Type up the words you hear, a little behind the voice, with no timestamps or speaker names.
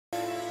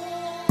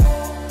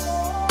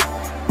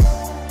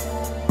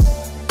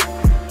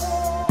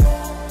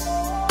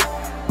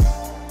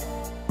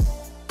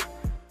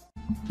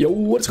Yo,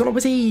 what's going on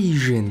with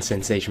Asian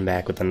Sensation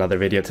back with another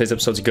video. Today's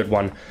episode's a good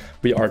one.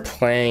 We are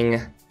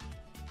playing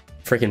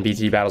freaking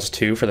BTD Battles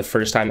 2 for the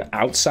first time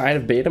outside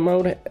of beta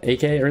mode,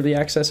 aka early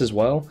access as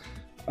well.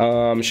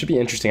 Should be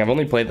interesting. I've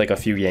only played like a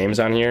few games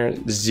on here,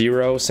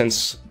 0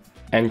 since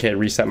NK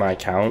reset my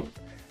account.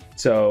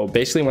 So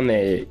basically when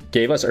they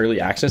gave us early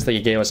access, they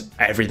gave us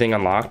everything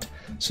unlocked.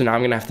 So now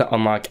I'm gonna have to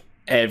unlock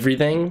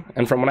everything,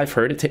 and from what I've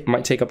heard, it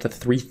might take up to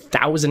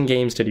 3,000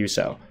 games to do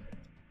so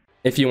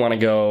if you want to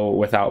go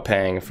without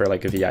paying for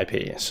like a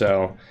VIP.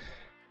 So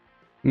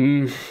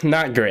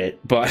not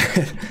great, but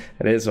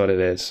it is what it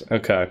is.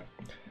 Okay,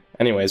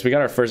 anyways, we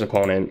got our first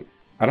opponent.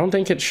 I don't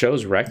think it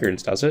shows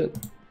records, does it?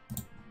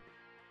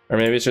 Or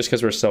maybe it's just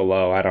because we're so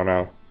low, I don't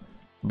know.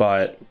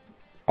 But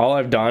all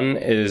I've done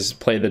is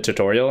play the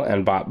tutorial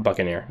and bought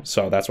Buccaneer,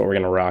 so that's what we're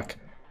gonna rock.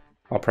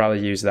 I'll probably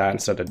use that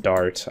instead of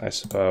Dart, I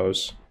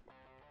suppose.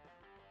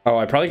 Oh,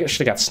 I probably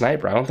should have got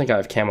Sniper. I don't think I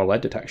have camo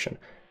lead detection.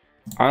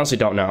 I honestly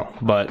don't know,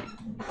 but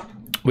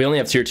we only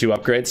have tier 2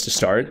 upgrades to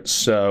start,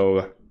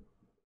 so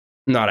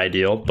not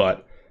ideal,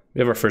 but we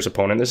have our first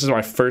opponent. This is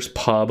my first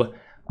pub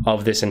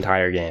of this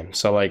entire game.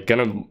 So like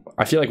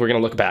I feel like we're gonna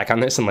look back on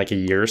this in like a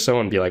year or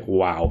so and be like,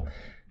 wow,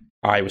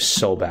 I was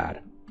so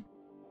bad.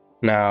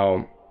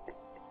 Now,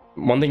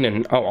 one thing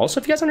to, oh,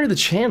 also if you guys are new to the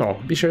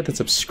channel, be sure to hit the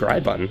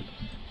subscribe button.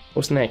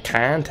 Posting that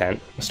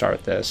content. We'll start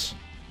with this.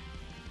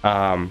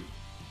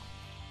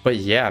 But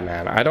yeah,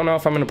 man, I don't know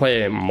if I'm gonna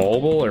play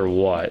mobile or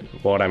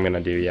what I'm gonna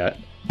do yet.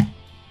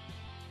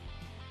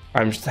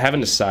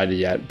 Haven't decided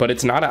yet, but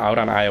it's not out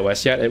on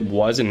iOS yet. It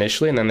was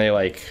initially, and then they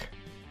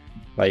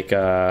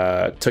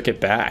took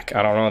it back.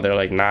 I don't know. They're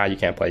like, nah, you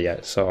can't play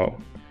yet. So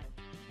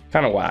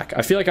kind of whack.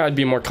 I feel like I'd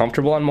be more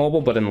comfortable on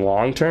mobile, but in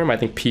long term, I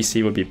think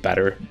PC would be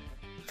better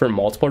for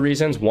multiple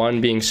reasons.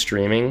 One being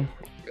streaming,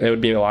 it would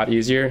be a lot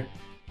easier,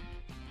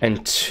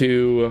 and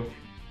two,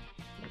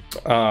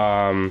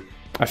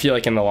 I feel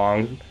like in the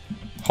long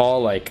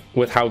haul, like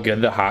with how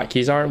good the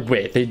hotkeys are.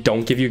 Wait, they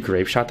don't give you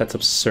grape shot? That's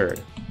absurd.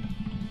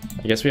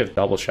 I guess we have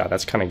double shot.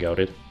 That's kind of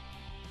goated.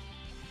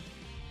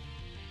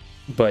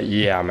 But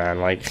yeah,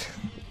 man, like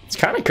it's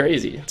kind of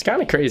crazy. It's kind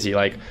of crazy.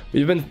 Like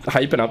we've been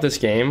hyping up this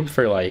game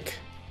for like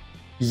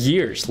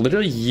years,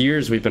 literally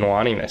years. We've been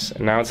wanting this,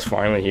 and now it's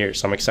finally here.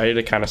 So I'm excited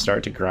to kind of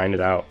start to grind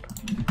it out.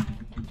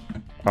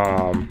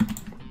 I'm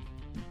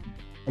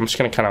just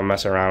gonna kind of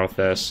mess around with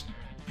this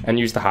and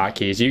use the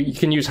hotkeys. You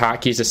can use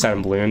hotkeys to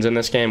send balloons in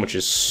this game, which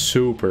is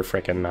super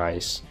freaking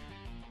nice.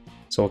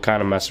 So we'll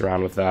kind of mess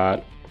around with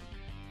that.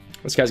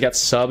 This guy's got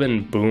sub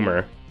and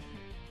boomer.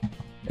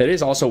 It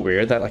is also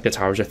weird that like the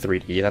towers are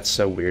 3D. That's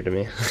so weird to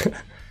me.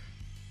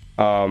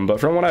 But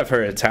from what I've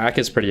heard, attack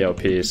is pretty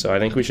OP, so I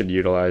think we should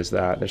utilize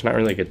that. There's not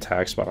really a good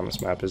attack spot on this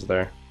map, is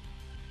there?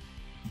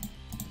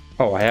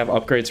 Oh, I have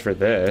upgrades for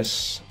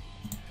this.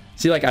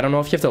 See, like, I don't know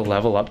if you have to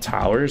level up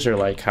towers or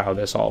like how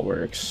this all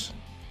works.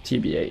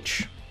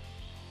 TBH.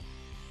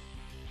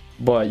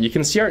 But you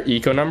can see our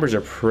eco numbers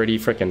are pretty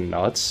freaking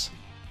nuts,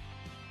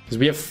 because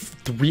we have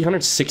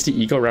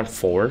 360 eco around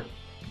 4.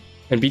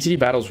 And BTD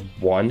Battles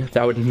 1,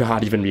 that would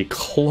not even be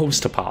close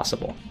to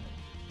possible.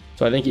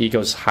 So I think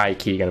eco's high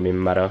key gonna be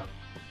meta.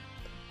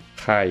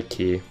 High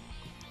key.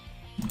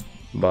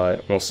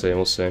 But we'll see,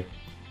 we'll see.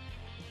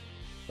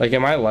 Like,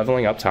 am I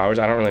leveling up towers?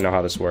 I don't really know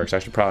how this works. I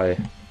should probably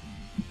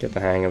get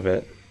the hang of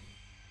it.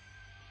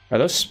 Are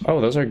those,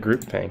 oh, those are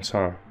group pings,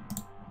 huh?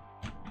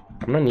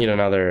 I'm gonna need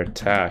another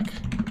attack.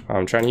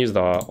 I'm trying to use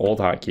the old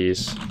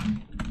hotkeys.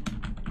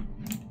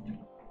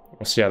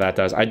 We'll see how that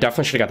does. I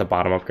definitely should have got the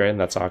bottom upgrade.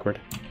 That's awkward.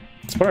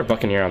 Let's put our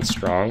Buccaneer on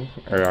strong,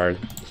 or our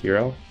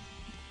hero.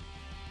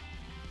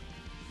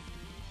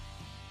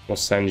 We'll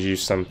send you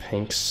some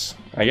pinks.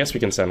 I guess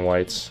we can send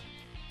whites.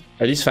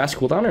 Are these fast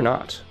cooldown or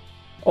not?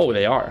 Oh,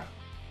 they are.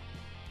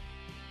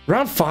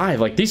 Round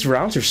 5. Like, these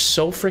rounds are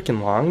so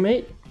freaking long,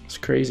 mate. It's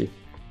crazy.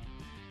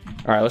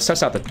 All right, let's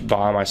test out the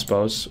bomb, I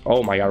suppose.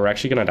 Oh my god, we're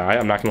actually gonna die.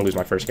 I'm not gonna lose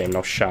my first game.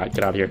 No shot.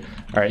 Get out of here.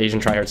 All right, Asian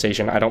tryhard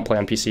station. I don't play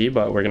on PC,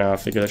 but we're gonna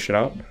figure this shit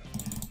out.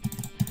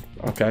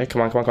 Okay,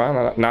 come on, come on, come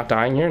on. Not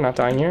dying here, not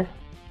dying here.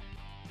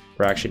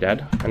 We're actually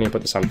dead. I need to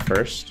put this on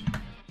first.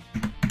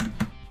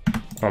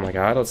 Oh my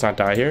god, let's not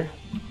die here.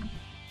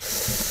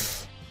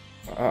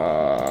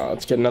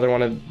 Let's get another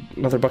one,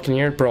 another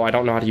Buccaneer. Bro, I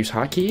don't know how to use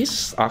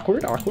hotkeys.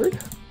 Awkward, awkward.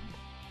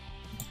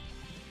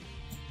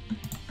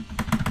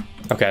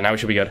 Okay, now we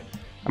should be good.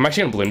 I'm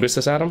actually gonna balloon boost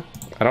this at him.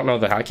 I don't know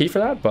the hotkey for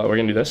that, but we're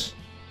gonna do this.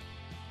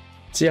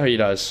 See how he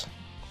does.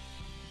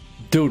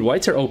 Dude,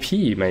 whites are OP,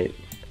 mate.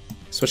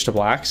 Switch to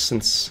blacks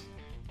since,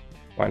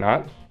 why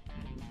not?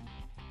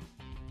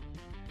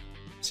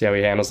 See how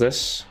he handles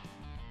this.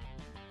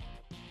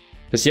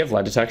 Does he have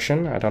lead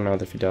detection? I don't know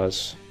if he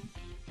does.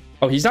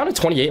 Oh, he's down to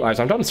 28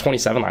 lives. I'm down to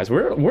 27 lives.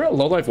 We're a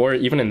low life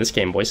warrior even in this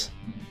game, boys.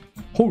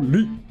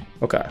 Holy.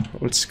 Okay,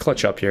 let's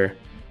clutch up here.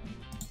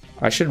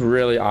 I should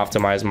really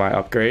optimize my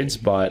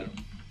upgrades, but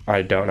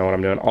I don't know what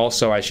I'm doing.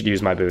 Also, I should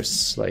use my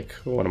boosts. Like,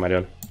 what am I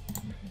doing?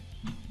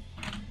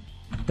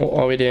 What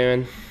are we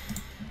doing?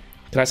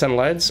 Can I send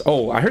leads?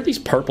 Oh, I heard these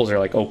purples are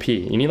like OP.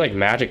 You need like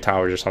magic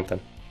towers or something.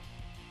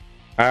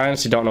 I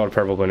honestly don't know what a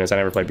purple balloon is. I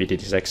never played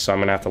BTD 6, so I'm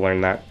gonna have to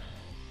learn that.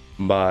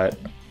 But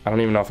I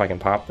don't even know if I can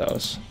pop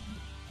those.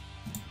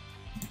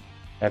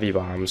 Heavy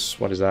bombs.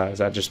 What is that? Is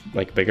that just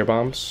like bigger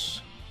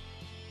bombs?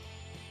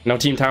 No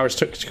team towers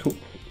took.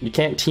 You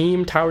can't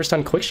team tower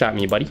stun quick shot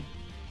me, buddy.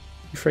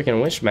 You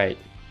freaking wish, mate.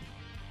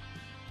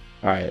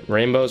 All right,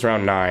 rainbows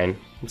round 9.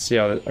 Let's see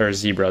how. Or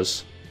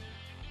zebras.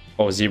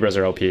 Oh, zebras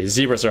are OP.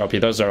 Zebras are OP.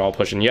 Those are all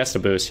pushing. He has to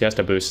boost. He has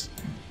to boost.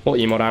 We'll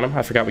emote on him.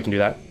 I forgot we can do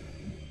that.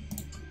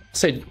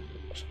 Say,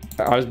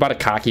 I was about to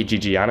cocky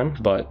GG on him,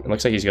 but it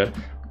looks like he's good.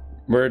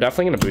 We're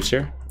definitely gonna boost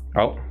here.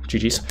 Oh,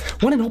 GG's.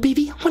 1-0,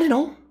 baby.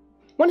 1-0.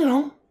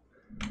 1-0.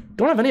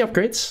 Don't have any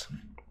upgrades.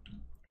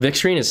 Vic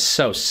screen is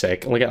so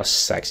sick. Look at how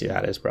sexy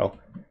that is, bro.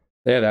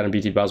 They had that in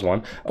BTD Battles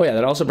 1. Oh yeah,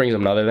 that also brings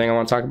up another thing I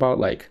want to talk about.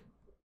 Like,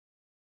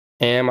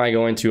 am I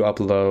going to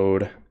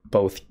upload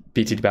both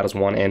BTD Battles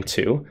 1 and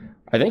 2?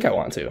 I think I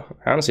want to.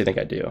 I honestly think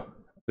I do.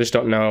 I just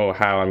don't know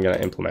how I'm gonna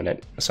implement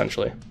it,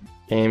 essentially.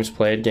 Games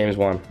played, games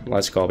won.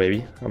 Let's go,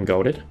 baby. I'm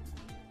goated.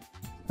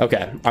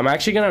 Okay, I'm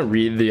actually gonna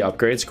read the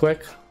upgrades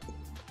quick,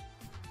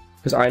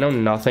 because I know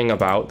nothing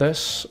about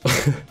this.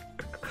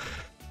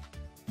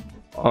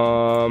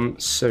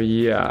 So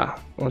yeah,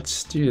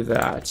 let's do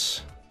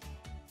that.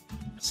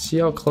 See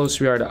how close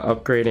we are to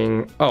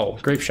upgrading. Oh,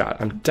 grape shot.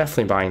 I'm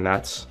definitely buying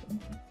that.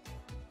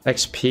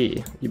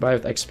 XP. You buy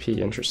with XP.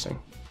 Interesting.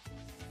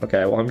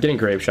 Okay, well, I'm getting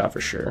grape shot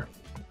for sure.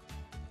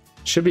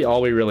 Should be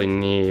all we really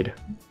need.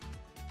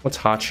 What's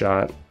hot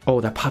shot?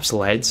 Oh, that pops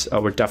leads.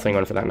 Oh, we're definitely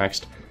going for that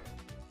next.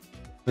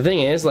 The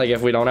thing is, like,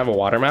 if we don't have a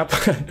water map,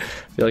 I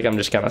feel like I'm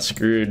just kind of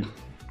screwed.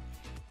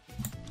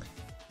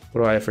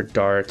 What do I have for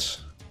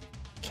darts?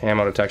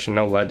 Camo detection,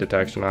 no lead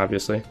detection,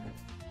 obviously.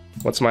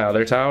 What's my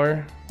other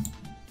tower?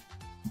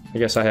 I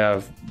guess I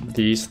have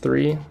these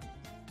 3.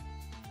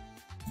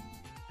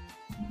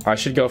 I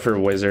should go for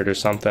wizard or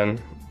something.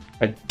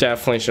 I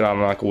definitely should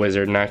unlock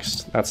wizard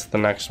next. That's the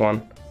next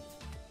one.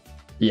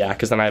 Yeah,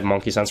 because then I have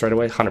monkey sense right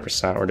away.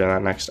 100%, we're doing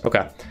that next.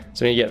 Okay,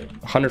 so we get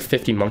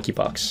 150 monkey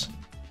bucks.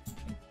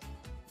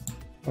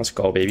 Let's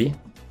go, baby.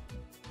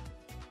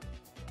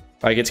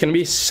 Like, it's gonna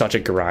be such a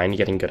grind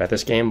getting good at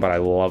this game, but I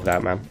love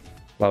that, man.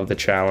 Love the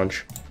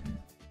challenge.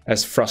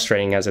 As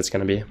frustrating as it's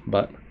gonna be,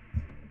 but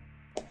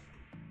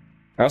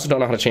I also don't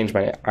know how to change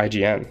my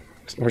IGN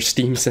or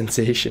Steam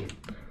sensation.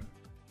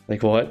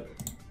 Like, what?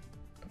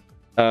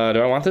 Do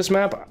I want this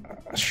map?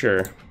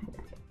 Sure.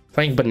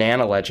 Playing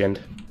Banana Legend.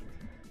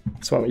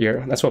 That's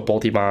what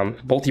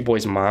Bolty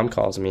Boy's mom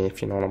calls me,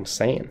 if you know what I'm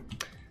saying.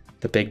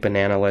 The big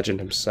Banana Legend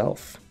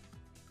himself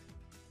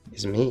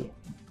is me.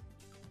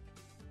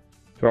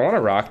 Do I want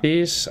to rock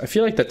these? I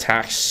feel like the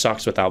tax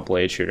sucks without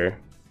Blade Shooter.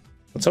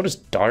 But so does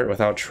Dart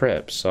without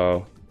Trip,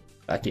 so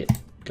fuck it.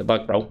 Good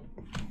luck, bro.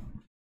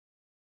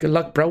 Good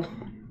luck, bro.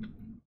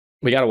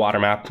 We got a water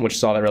map, which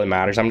is all that really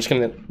matters. I'm just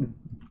gonna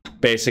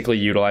basically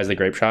utilize the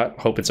grape shot.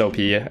 Hope it's OP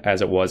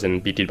as it was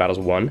in BTD Battles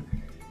 1.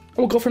 And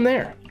we'll go from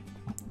there.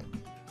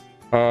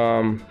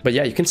 But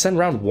yeah, you can send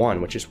round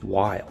 1, which is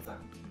wild.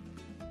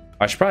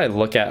 I should probably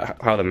look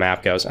at how the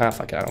map goes. Ah,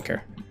 fuck it, I don't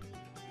care.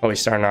 Oh,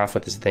 he's starting off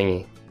with this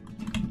thingy.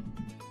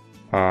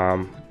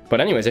 But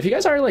anyways, if you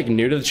guys are like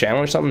new to the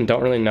channel or something,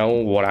 don't really know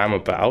what I'm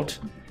about,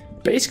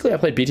 basically I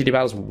played BTD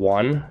Battles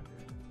 1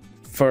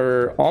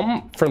 for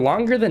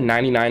longer than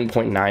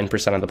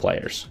 99.9% of the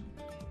players.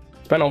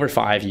 It's been over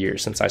 5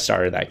 years since I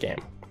started that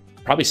game.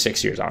 Probably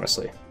 6 years,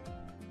 honestly.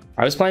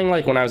 I was playing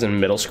like when I was in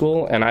middle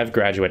school, and I've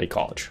graduated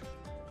college.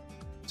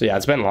 So yeah,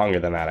 it's been longer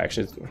than that,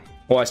 actually.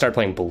 Well, I started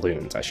playing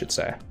balloons, I should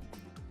say.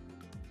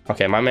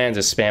 Okay, my man's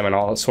just spamming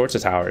all sorts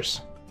of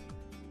towers.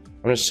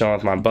 I'm just chilling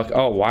with my buck.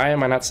 Oh, why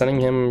am I not sending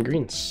him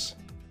greens?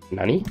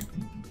 Nani?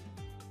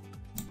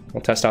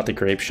 We'll test out the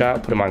grape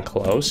shot, put him on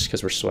close,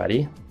 because we're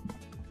sweaty.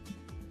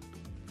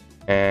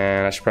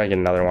 And I should probably get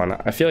another one.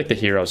 I feel like the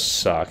heroes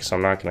suck, so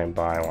I'm not going to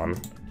buy one.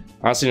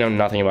 I honestly know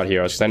nothing about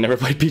heroes, because I never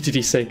played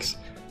BTD 6.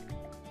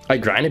 I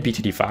grinded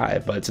BTD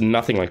 5, but it's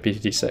nothing like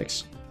BTD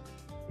 6.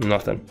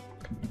 Nothing.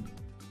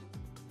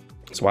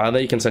 It's wild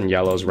that you can send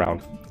yellows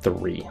round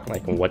 3.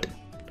 Like, what?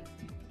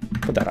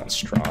 Put that on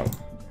strong.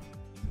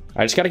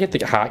 I just gotta get the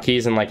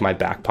hotkeys in like my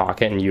back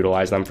pocket and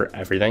utilize them for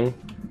everything.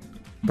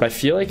 But I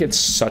feel like it's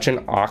such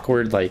an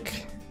awkward,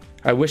 like,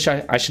 I wish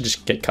I should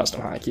just get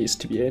custom hotkeys,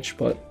 TBH,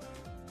 but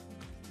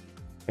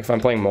if I'm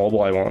playing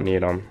mobile, I won't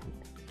need them.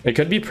 It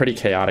could be pretty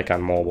chaotic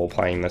on mobile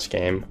playing this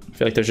game. I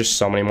feel like there's just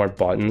so many more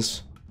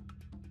buttons.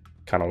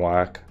 Kind of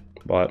whack,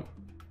 but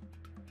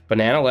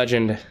Banana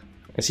Legend,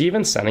 is he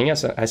even sending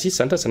us? Has he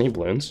sent us any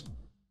balloons?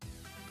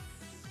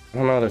 I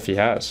don't know if he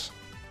has.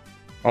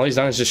 All he's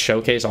done is just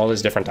showcase all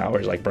his different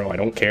towers. Like, bro, I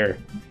don't care.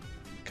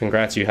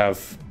 Congrats, you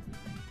have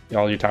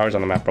all your towers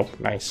on the map, bro.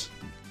 Nice.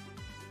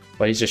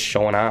 But he's just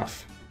showing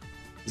off.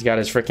 He's got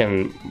his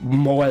freaking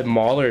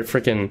Mauler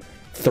freaking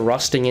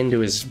thrusting into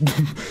his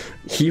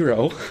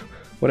hero.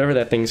 Whatever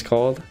that thing's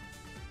called.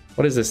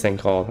 What is this thing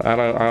called? I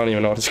don't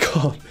even know what it's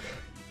called.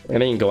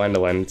 It ain't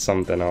Gwendolyn, it's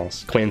something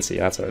else. Quincy,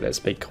 that's what it is.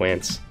 Big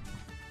Quince.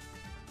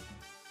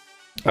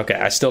 Okay,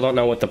 I still don't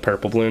know what the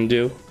purple balloon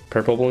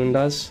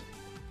does.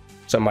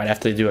 So I might have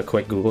to do a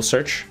quick Google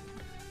search.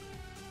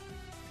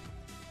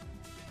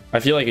 I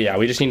feel like, yeah,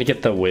 we just need to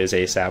get the Wiz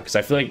ASAP, because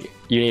I feel like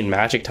you need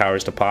magic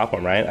towers to pop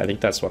them, right? I think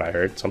that's what I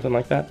heard. Something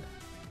like that.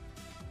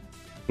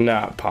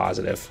 Not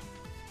positive.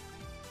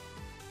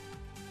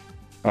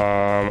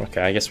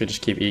 Okay, I guess we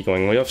just keep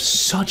ecoing. We have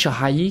such a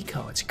high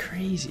eco. It's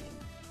crazy.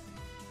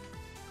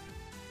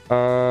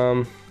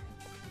 Should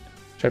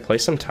I play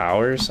some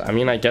towers? I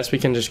mean, I guess we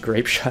can just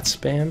grape shot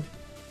spam.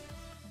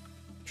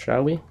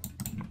 Shall we?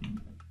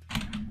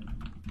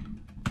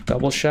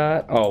 Double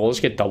shot? Oh, we'll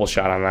just get double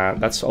shot on that.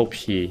 That's OP.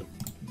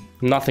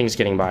 Nothing's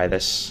getting by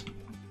this.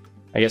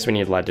 I guess we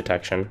need lead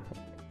detection.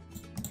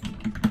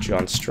 Put you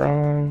on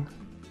strong.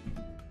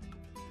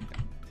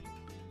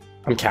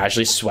 I'm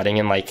casually sweating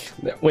in like...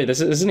 Wait, this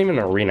isn't even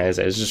an arena, is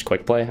it? It's just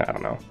quick play? I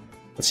don't know.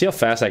 Let's see how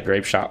fast that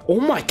grape shot... Oh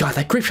my god,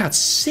 that grape shot's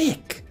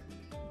sick!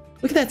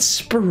 Look at that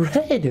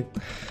spread!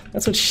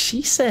 That's what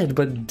she said,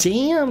 but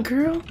damn,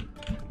 girl.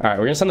 Alright,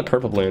 we're gonna send the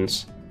purple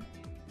balloons.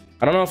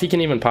 I don't know if he can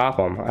even pop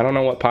them. I don't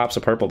know what pops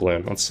a purple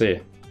balloon. Let's see.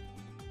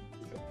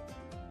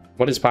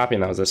 What is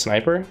popping though? Is it a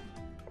sniper?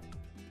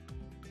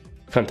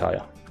 Couldn't tell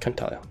you. Couldn't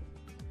tell you.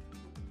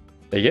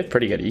 They get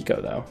pretty good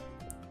eco though.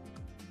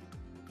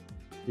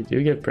 You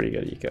do get pretty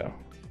good eco.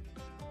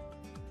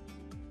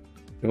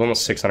 We have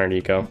almost 600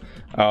 eco.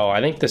 Oh,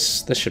 I think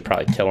this should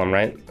probably kill him,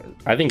 right?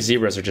 I think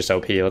zebras are just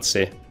OP. Let's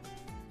see.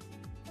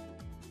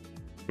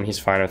 And he's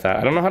fine with that.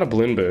 I don't know how to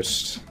balloon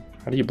boost.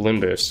 How do you balloon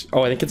boost?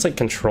 Oh, I think it's like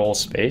control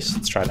space.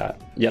 Let's try that.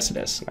 Yes, it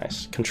is.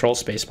 Nice. Control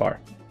space bar.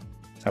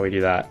 That's how we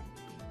do that.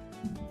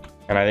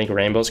 And I think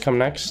rainbows come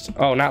next.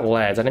 Oh, not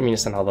leads. I didn't mean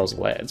to send all those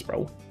leads,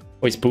 bro.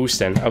 Oh, he's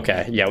boosting.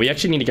 Okay. Yeah, we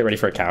actually need to get ready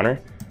for a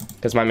counter.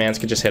 Because my mans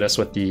could just hit us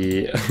with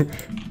the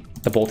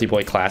the Bolty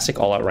Boy Classic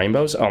all out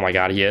rainbows. Oh my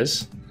god, he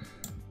is.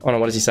 Oh no,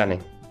 what is he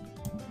sending?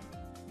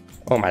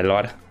 Oh my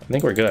lord. I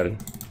think we're good.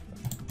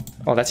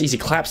 Oh, that's easy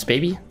claps,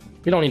 baby.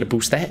 We don't need to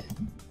boost that.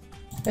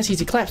 That's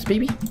easy claps,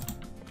 baby.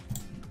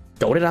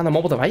 Goated on the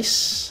mobile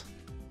device.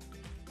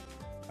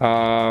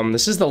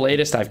 This is the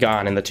latest I've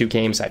gone in the 2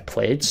 games I've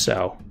played,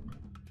 so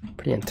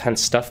pretty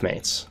intense stuff,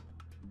 mates.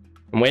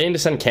 I'm waiting to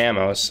send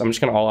camos. I'm just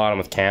gonna all out them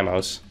with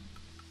camos.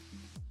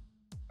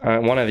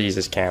 One of these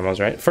is camos,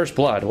 right? First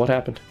blood, what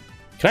happened?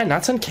 Can I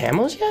not send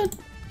camos yet?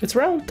 It's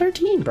round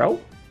 13, bro.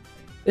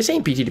 This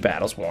ain't BTD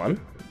Battles 1.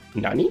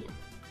 Nani? I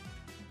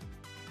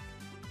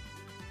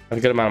have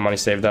a good amount of money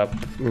saved up.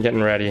 I'm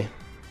getting ready.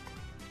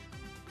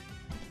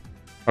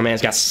 My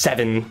man's got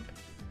 7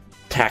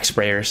 tack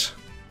sprayers.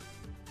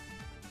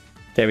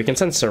 Okay, we can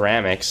send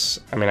ceramics.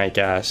 I mean, I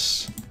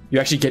guess. You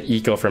actually get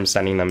eco from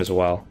sending them as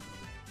well.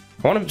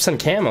 I want to send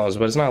camos,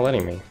 but it's not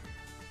letting me.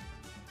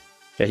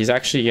 Okay, he's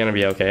actually going to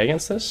be okay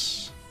against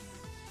this.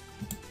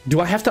 Do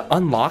I have to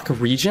unlock a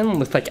region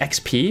with, like,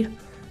 XP?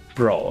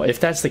 Bro, if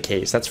that's the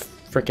case, that's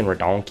freaking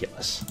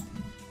redonkulous.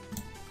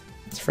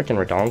 It's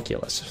freaking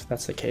redonkulous if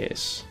that's the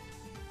case.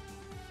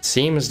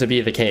 Seems to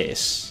be the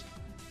case.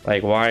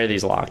 Like, why are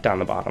these locked down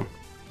the bottom?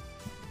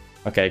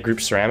 Okay, group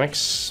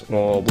ceramics.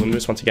 We'll balloon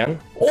boost once again.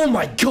 Oh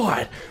my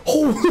god!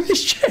 Holy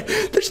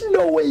shit! There's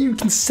no way you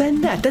can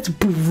send that! That's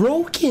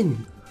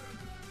broken!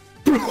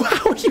 Bro,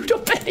 how are you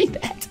defending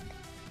that?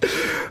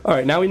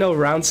 Alright, now we know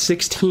round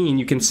 16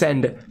 you can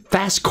send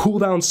fast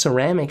cooldown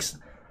ceramics.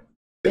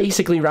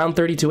 Basically round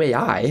 32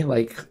 AI.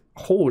 Like,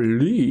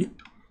 holy.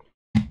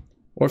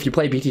 Or if you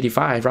play BTD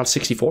 5, round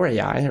 64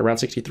 AI, or round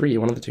 63,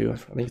 one of the two. I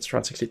think it's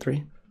round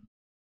 63.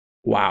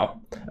 Wow.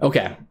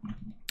 Okay.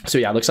 So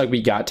yeah, it looks like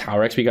we got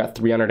Tower X. We got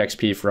 300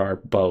 XP for our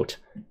boat.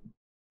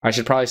 I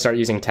should probably start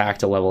using tack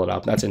to level it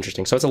up. That's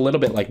interesting. So it's a little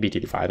bit like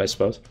BTD 5, I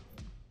suppose.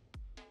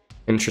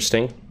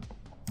 Interesting.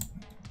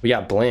 We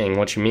got bling.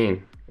 What you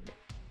mean?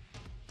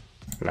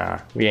 Nah,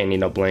 we ain't need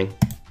no bling.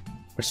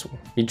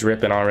 We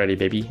dripping already,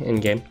 baby, in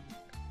game.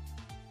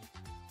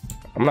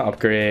 I'm gonna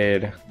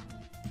upgrade.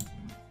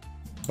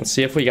 Let's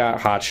see if we got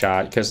hot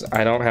shot, because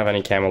I don't have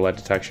any camo lead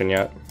detection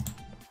yet.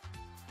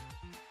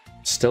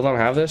 Still don't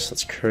have this?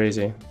 That's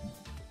crazy.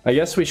 I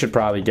guess we should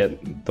probably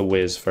get the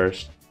Wiz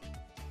first.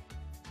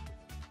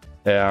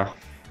 Yeah.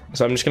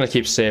 So I'm just gonna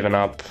keep saving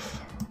up.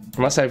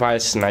 Unless I buy a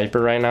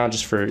sniper right now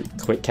just for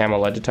quick camo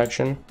lead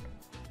detection.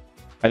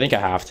 I think I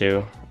have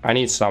to. I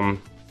need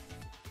some.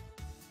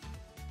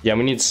 Yeah,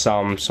 we need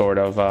some sort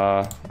of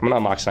I'm gonna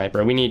unlock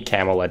sniper. We need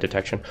camo lead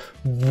detection.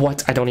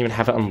 What? I don't even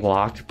have it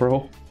unlocked,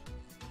 bro.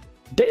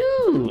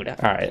 Dude!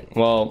 Alright,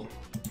 well,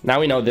 now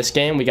we know this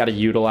game we gotta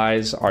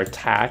utilize our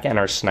tack and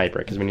our sniper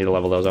because we need to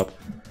level those up.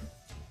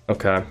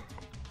 Okay.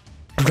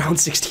 Round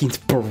 16's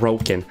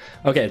broken.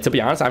 Okay, to be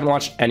honest, I haven't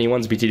watched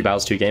anyone's BTD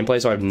Battles 2 gameplay,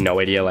 so I have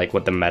no idea like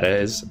what the meta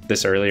is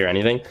this early or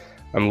anything.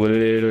 I'm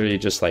literally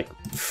just like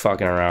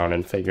fucking around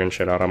and figuring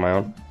shit out on my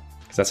own.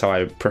 Because that's how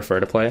I prefer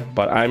to play.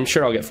 But I'm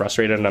sure I'll get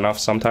frustrated enough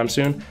sometime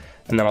soon.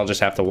 And then I'll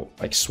just have to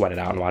like sweat it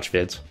out and watch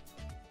vids.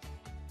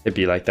 It'd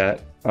be like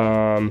that.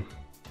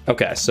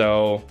 Okay,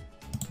 so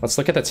let's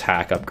look at the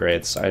tack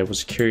upgrades. I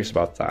was curious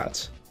about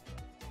that.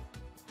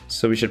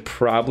 So we should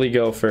probably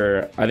go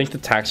for... I think the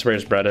tack sprayer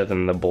is better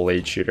than the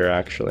blade shooter,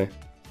 actually.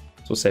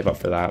 So we'll save up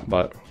for that,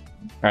 but...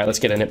 Alright, let's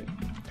get in it.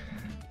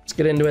 Let's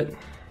get into it.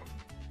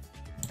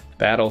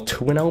 Battle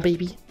 2-0,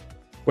 baby.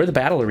 Where are the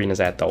battle arenas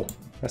at, though?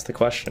 That's the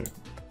question.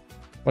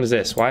 What is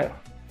this? Why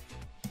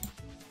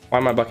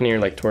am I Buccaneer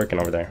like twerking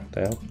over there? What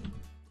the hell?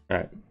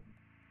 Alright.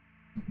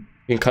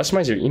 You can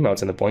customize your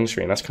emotes in the bling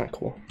screen. That's kind of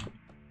cool.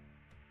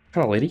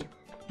 Kind of lady.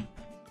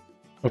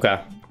 Okay.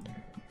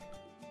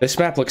 This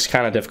map looks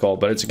kind of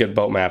difficult, but it's a good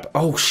boat map.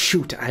 Oh,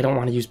 shoot. I don't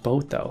want to use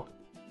boat, though.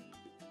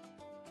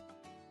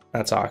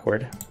 That's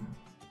awkward.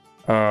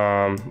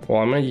 Well,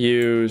 I'm going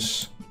to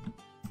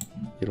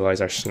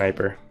utilize our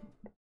sniper.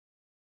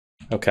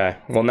 Okay.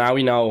 Well, now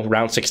we know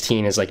round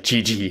 16 is like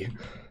GG.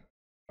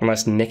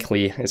 Unless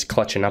Nickley is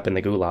clutching up in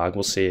the gulag.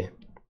 We'll see.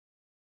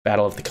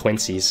 Battle of the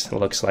Quincy's, it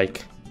looks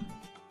like.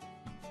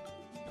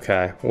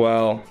 Okay,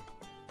 well...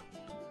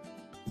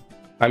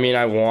 I mean,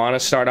 I want to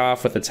start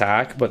off with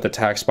attack, but the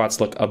attack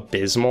spots look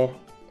abysmal.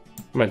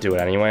 I'm going to do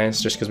it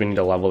anyways, just because we need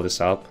to level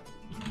this up.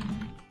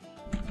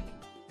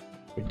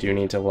 We do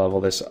need to level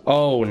this.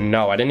 Oh,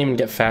 no, I didn't even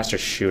get faster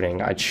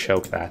shooting. I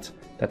choked that.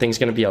 That thing's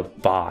going to be a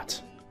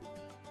bot.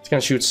 It's going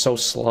to shoot so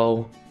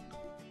slow.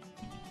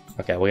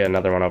 Okay, we got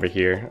another one over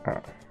here.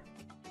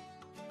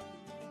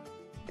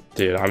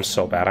 Dude, I'm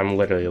so bad. I'm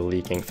literally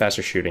leaking.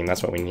 Faster shooting,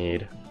 that's what we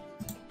need.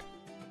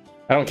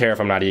 I don't care if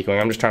I'm not equaling.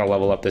 I'm just trying to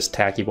level up this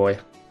tacky boy.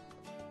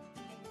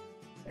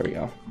 There we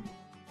go.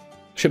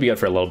 Should be good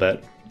for a little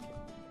bit.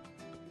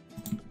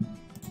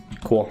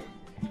 Cool.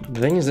 The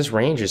thing is, this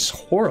range is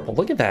horrible.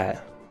 Look at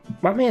that.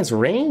 My man's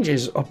range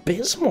is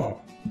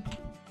abysmal.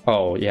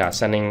 Oh, yeah,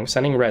 sending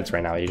reds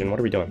right now, Asian. What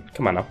are we doing?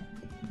 Come on now.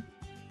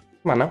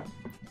 Come on now.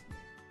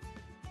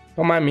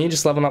 Don't mind me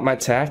just leveling up my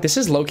attack. This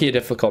is low-key a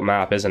difficult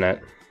map, isn't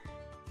it?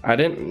 I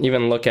didn't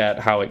even look at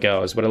how it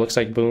goes, but it looks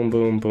like boom,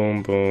 boom,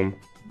 boom, boom.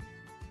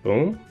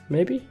 Boom,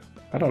 maybe?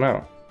 I don't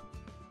know.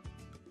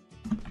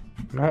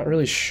 I'm not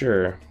really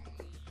sure.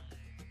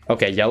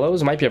 Okay,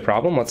 yellows might be a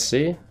problem. Let's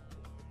see.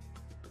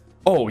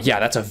 Oh, yeah,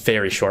 that's a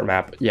very short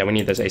map. Yeah, we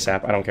need this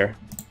ASAP. I don't care.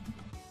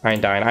 I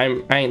ain't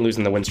dying. I ain't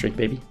losing the win streak,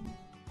 baby.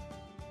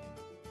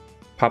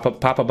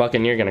 Papa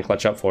Buccaneer gonna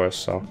clutch up for us,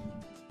 so.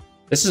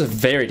 This is a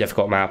very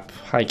difficult map.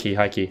 High key,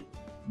 high key.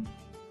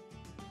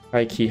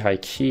 High key, high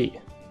key.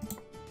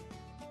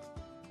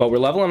 But we're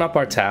leveling up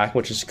our attack,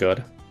 which is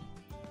good.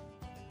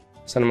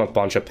 Send him a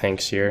bunch of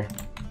pinks here.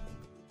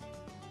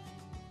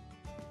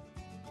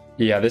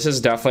 Yeah, this is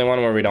definitely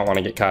one where we don't want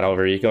to get caught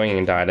over ecoing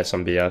and die to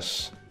some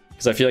BS.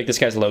 Because I feel like this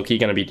guy's low-key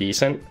going to be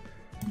decent.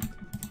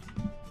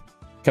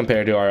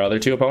 Compared to our other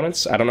two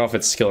opponents. I don't know if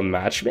it's skill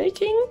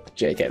matchmaking.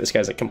 JK, this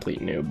guy's a complete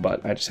noob,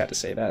 but I just had to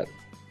say that.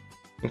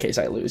 In case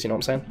I lose, you know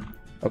what I'm saying?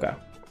 Okay.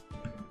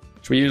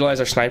 Should we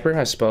utilize our sniper,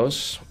 I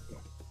suppose?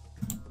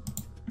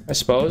 I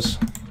suppose.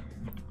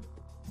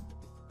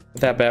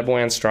 With that bad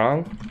boy on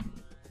strong.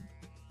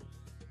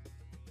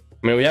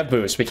 I mean, we have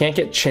boosts. We can't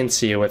get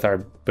chintzy with our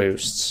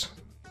boosts.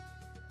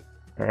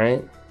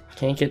 Alright?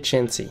 Can't get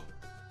chintzy.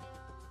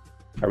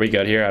 Are we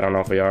good here? I don't know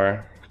if we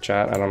are.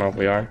 Chat, I don't know if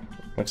we are.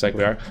 Looks like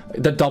we are.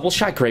 The double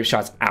shot grape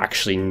shot's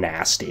actually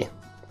nasty.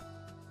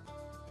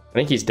 I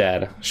think he's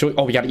dead. Should we?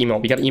 Oh, we got emo.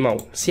 We got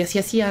emo. See ya, see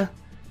ya, see ya.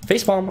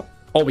 Facepalm.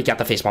 Oh, we got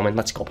the facepalm in.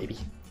 Let's go, baby.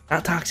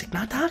 Not toxic,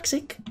 not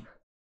toxic.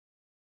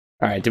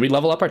 Alright, did we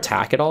level up our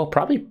attack at all?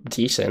 Probably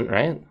decent,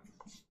 right?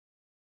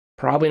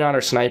 Probably not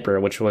our sniper,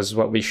 which was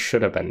what we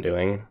should have been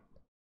doing.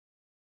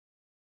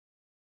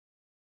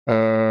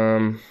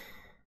 A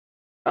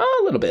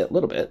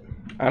little bit.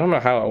 I don't know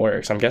how it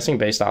works. I'm guessing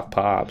based off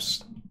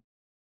pops.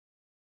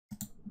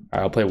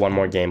 Alright, I'll play one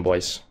more game,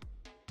 boys.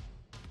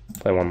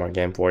 Play one more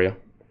game for you.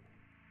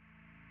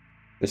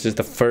 This is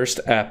the first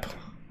ep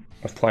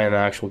of playing the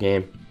actual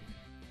game.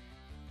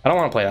 I don't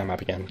want to play that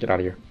map again. Get out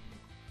of here.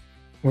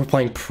 We're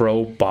playing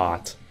pro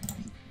bot.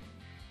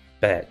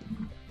 Bet.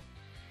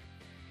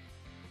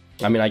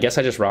 I mean, I guess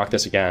I just rock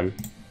this again.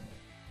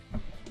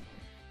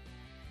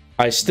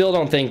 I still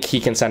don't think he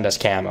can send us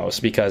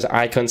camos because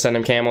I couldn't send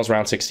him camos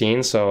round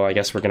 16, so I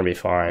guess we're gonna be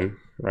fine,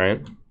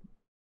 right?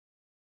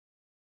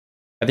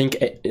 I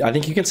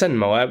think you can send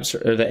Moabs,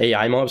 or the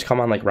AI Moabs come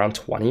on like round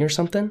 20 or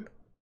something.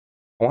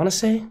 I want to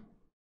say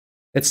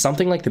it's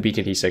something like the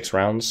BTD 6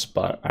 rounds,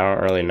 but I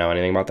don't really know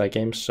anything about that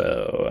game,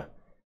 so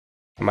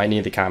I might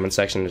need the comment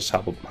section to just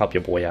help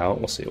your boy out.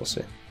 We'll see.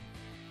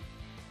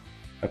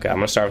 Okay, I'm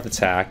gonna start with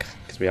attack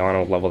because we all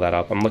want to level that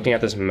up. I'm looking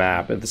at this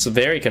map. It's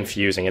very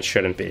confusing. It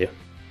shouldn't be.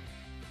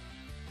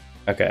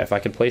 Okay, if I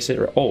could place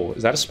it. Oh,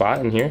 is that a spot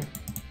in here?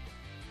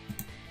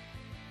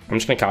 I'm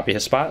just gonna copy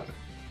his spot.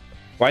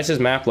 Why does his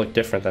map look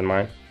different than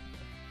mine?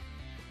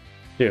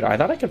 Dude, I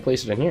thought I could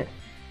place it in here.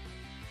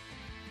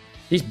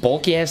 These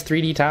bulky ass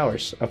 3D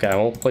towers. Okay,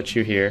 we'll put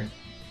you here.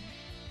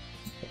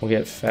 We'll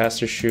get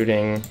faster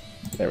shooting.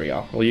 There we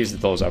go. We'll use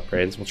those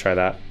upgrades. We'll try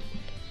that.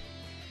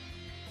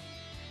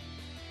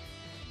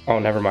 Oh,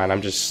 never mind.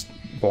 I'm just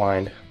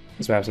blind.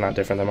 This map's not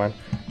different than mine.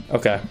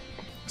 Okay.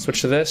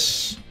 Switch to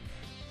this.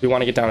 We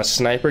want to get down a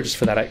sniper just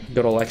for that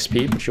good old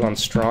XP. Put you on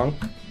strong.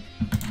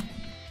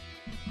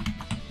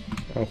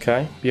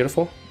 Okay,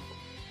 beautiful.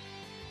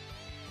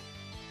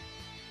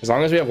 As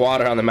long as we have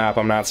water on the map,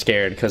 I'm not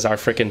scared, because our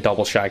freaking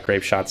double shot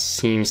grape shot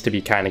seems to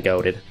be kind of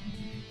goated.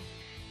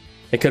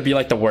 It could be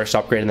like the worst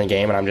upgrade in the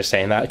game, and I'm just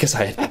saying that because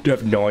I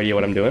have no idea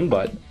what I'm doing,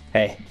 but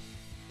hey.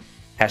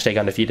 Hashtag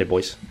undefeated,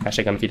 boys.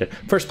 Hashtag undefeated.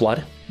 First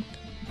blood.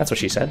 That's what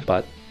she said,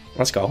 but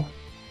let's go.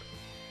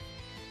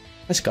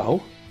 Let's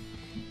go.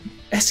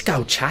 Let's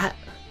go, chat.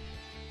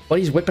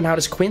 Buddy's whipping out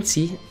his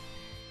Quincy.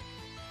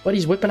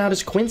 Buddy's whipping out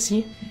his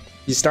Quincy.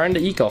 He's starting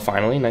to eco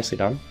finally. Nicely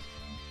done.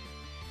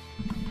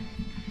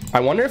 I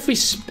wonder if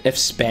if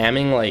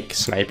spamming like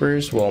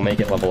snipers will make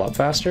it level up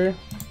faster.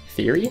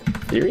 Theory?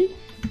 Theory?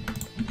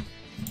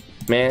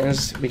 Man,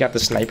 we got the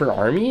sniper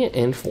army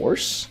in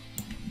force.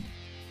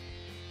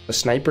 The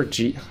sniper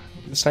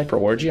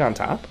orgy on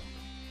top.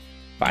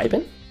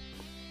 Vibing?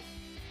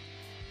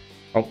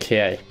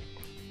 Okay.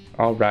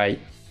 Alright.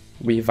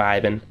 We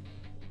vibing.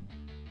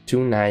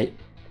 Tonight.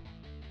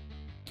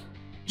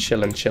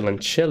 Chillin', chillin',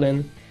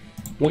 chillin'.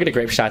 We'll get a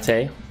grape shot,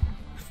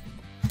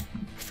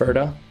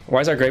 Ferda.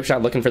 Why is our grape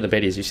shot looking for the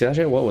biddies? You see that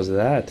shit? What was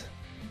that?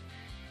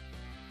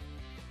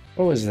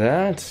 What was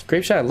that?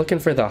 Grape shot looking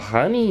for the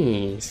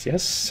honeys.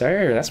 Yes,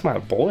 sir. That's my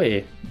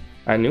boy.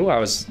 I knew I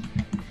was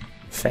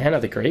a fan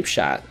of the grape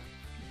shot.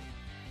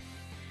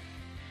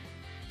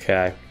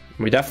 Okay.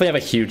 We definitely have a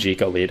huge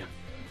eco lead.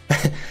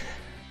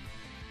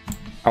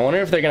 I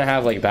wonder if they're gonna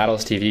have like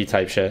Battles TV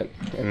type shit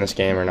in this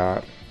game or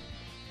not.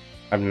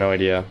 I have no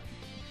idea.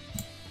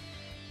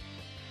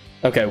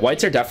 Okay,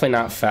 whites are definitely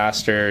not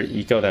faster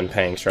eco than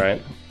pinks,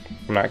 right?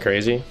 I'm not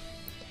crazy.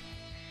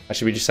 I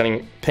should be just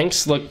sending...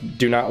 Pinks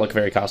do not look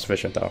very cost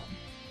efficient though.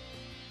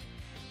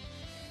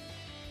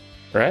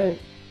 Right?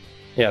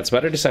 Yeah, it's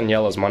better to send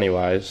yellows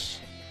money-wise.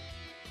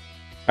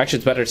 Actually,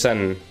 it's better to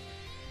send...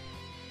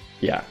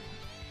 Yeah.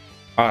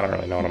 I don't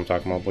really know what I'm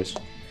talking about, boys.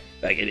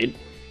 Thank you, dude.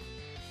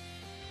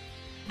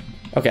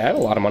 Okay, I have a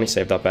lot of money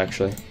saved up,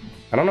 actually.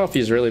 I don't know if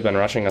he's really been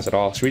rushing us at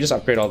all. Should we just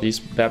upgrade all these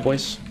bad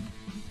boys?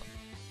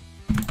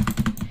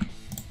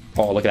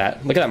 Oh, look at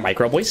that. Look at that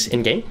micro, boys,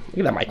 in-game. Look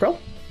at that micro.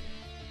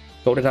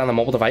 Loaded on the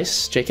mobile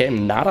device. JK,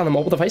 I'm not on the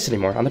mobile device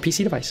anymore. On the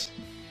PC device.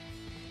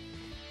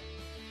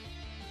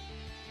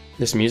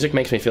 This music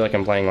makes me feel like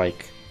I'm playing,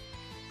 like,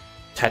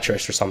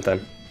 Tetris or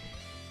something.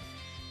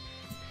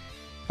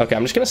 Okay,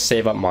 I'm just gonna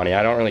save up money.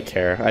 I don't really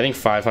care. I think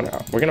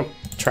 500... We're gonna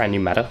try a new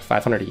meta.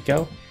 500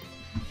 eco.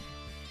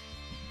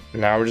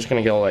 Now we're just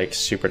gonna go, like,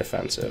 super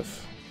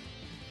defensive.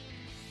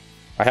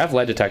 I have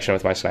lead detection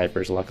with my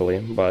snipers, luckily,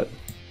 but...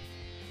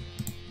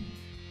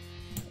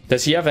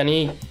 Does he have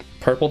any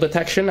purple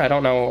detection? I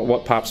don't know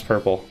what pops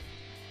purple.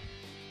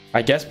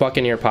 I guess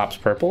Buccaneer pops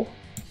purple.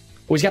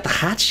 Oh, he's got the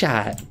hot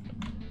shot.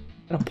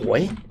 Oh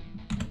boy.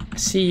 I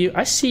see you.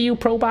 I see you,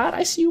 Probot.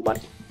 I see you, buddy.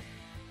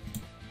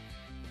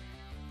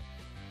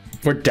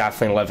 We're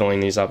definitely leveling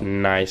these up.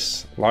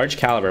 Nice. Large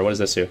caliber. What does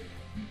this do?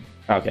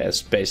 Okay,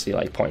 it's basically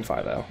like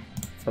 0.50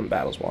 from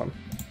Battles 1.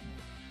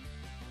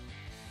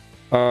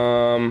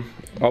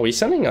 Oh, he's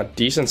sending a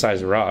decent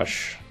sized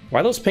rush.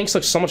 Why those pinks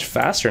look so much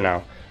faster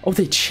now? Oh,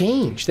 they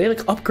changed. They like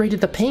upgraded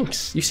the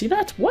pinks. You see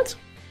that? What?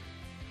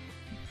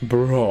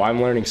 Bro,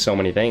 I'm learning so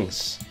many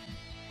things.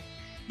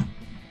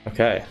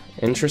 Okay,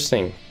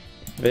 interesting.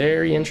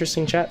 Very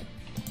interesting, chat.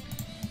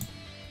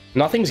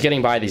 Nothing's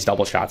getting by these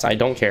double shots. I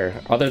don't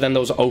care. Other than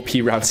those OP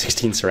round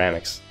 16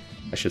 ceramics,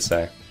 I should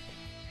say.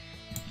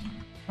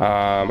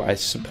 I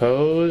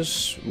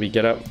suppose we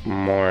get up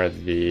more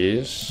of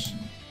these.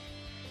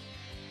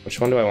 Which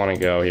one do I want to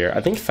go here?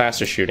 I think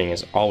faster shooting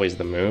is always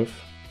the move.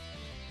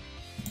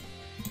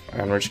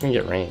 And we're just gonna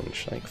get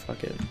range, like,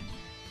 fuck it.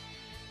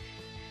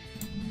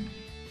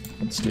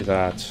 Let's do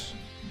that.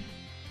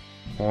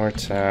 More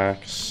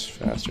attacks,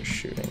 faster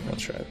shooting,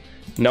 let's try it.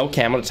 No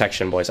camo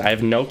detection, boys. I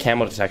have no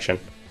camo detection.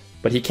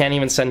 But he can't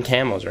even send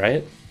camos,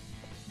 right?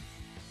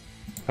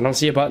 I don't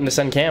see a button to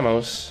send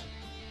camos.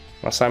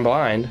 Unless I'm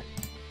blind.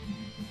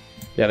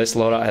 Yeah, this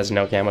loadout has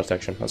no camo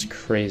detection. That's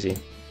crazy.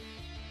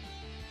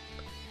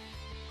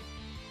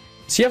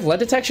 Does he have lead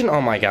detection? Oh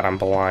my god, I'm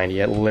blind.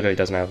 He literally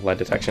doesn't have lead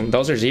detection.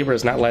 Those are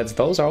zebras, not leads.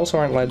 Those also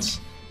aren't leads.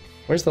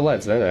 Where's the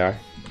leads? There they are.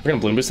 We're gonna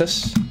bloom boost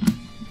this.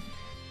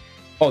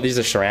 Oh, these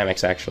are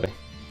ceramics, actually.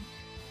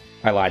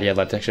 I lied, he had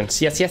lead detection.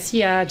 Yeah.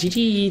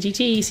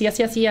 GG.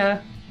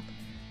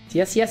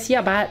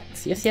 Yeah, bot.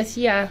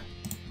 Yeah.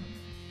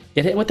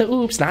 Get hit with the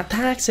oops, not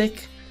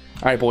toxic.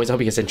 Alright, boys, I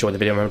hope you guys enjoyed the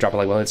video. Remember, drop a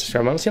like, well,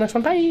 subscribe. See you next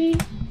one. Bye.